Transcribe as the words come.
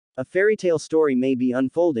A fairy tale story may be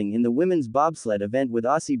unfolding in the women's bobsled event with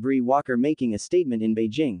Aussie Bree Walker making a statement in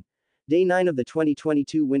Beijing. Day 9 of the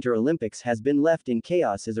 2022 Winter Olympics has been left in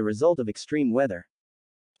chaos as a result of extreme weather.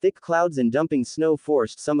 Thick clouds and dumping snow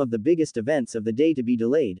forced some of the biggest events of the day to be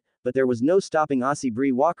delayed, but there was no stopping Aussie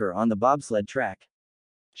Bree Walker on the bobsled track.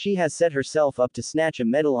 She has set herself up to snatch a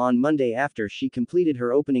medal on Monday after she completed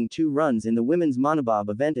her opening 2 runs in the women's monobob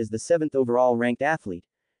event as the 7th overall ranked athlete.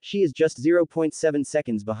 She is just 0.7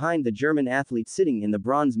 seconds behind the German athlete sitting in the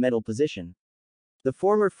bronze medal position. The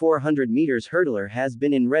former 400 meters hurdler has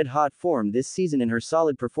been in red-hot form this season and her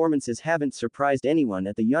solid performances haven't surprised anyone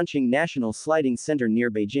at the Yunqing National Sliding Center near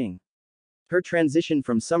Beijing. Her transition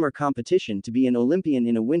from summer competition to be an Olympian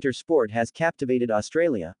in a winter sport has captivated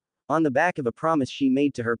Australia, on the back of a promise she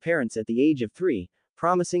made to her parents at the age of 3,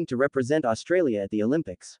 promising to represent Australia at the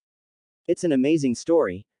Olympics. "It's an amazing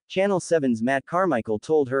story," Channel 7's Matt Carmichael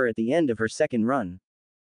told her at the end of her second run.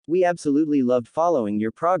 "We absolutely loved following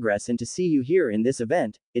your progress and to see you here in this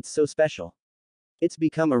event, it's so special. It's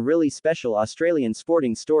become a really special Australian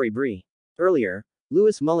sporting story." Bree. Earlier,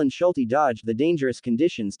 Lewis Mullen Schulte dodged the dangerous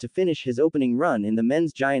conditions to finish his opening run in the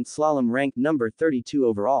men's giant slalom ranked number 32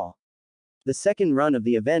 overall. The second run of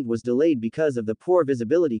the event was delayed because of the poor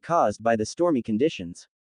visibility caused by the stormy conditions.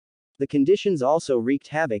 The conditions also wreaked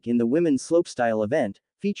havoc in the women's slopestyle event,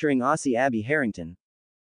 featuring Aussie Abby Harrington.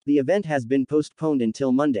 The event has been postponed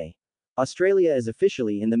until Monday. Australia is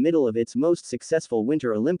officially in the middle of its most successful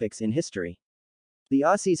Winter Olympics in history. The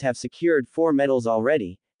Aussies have secured 4 medals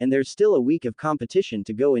already, and there's still a week of competition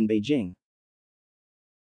to go in Beijing.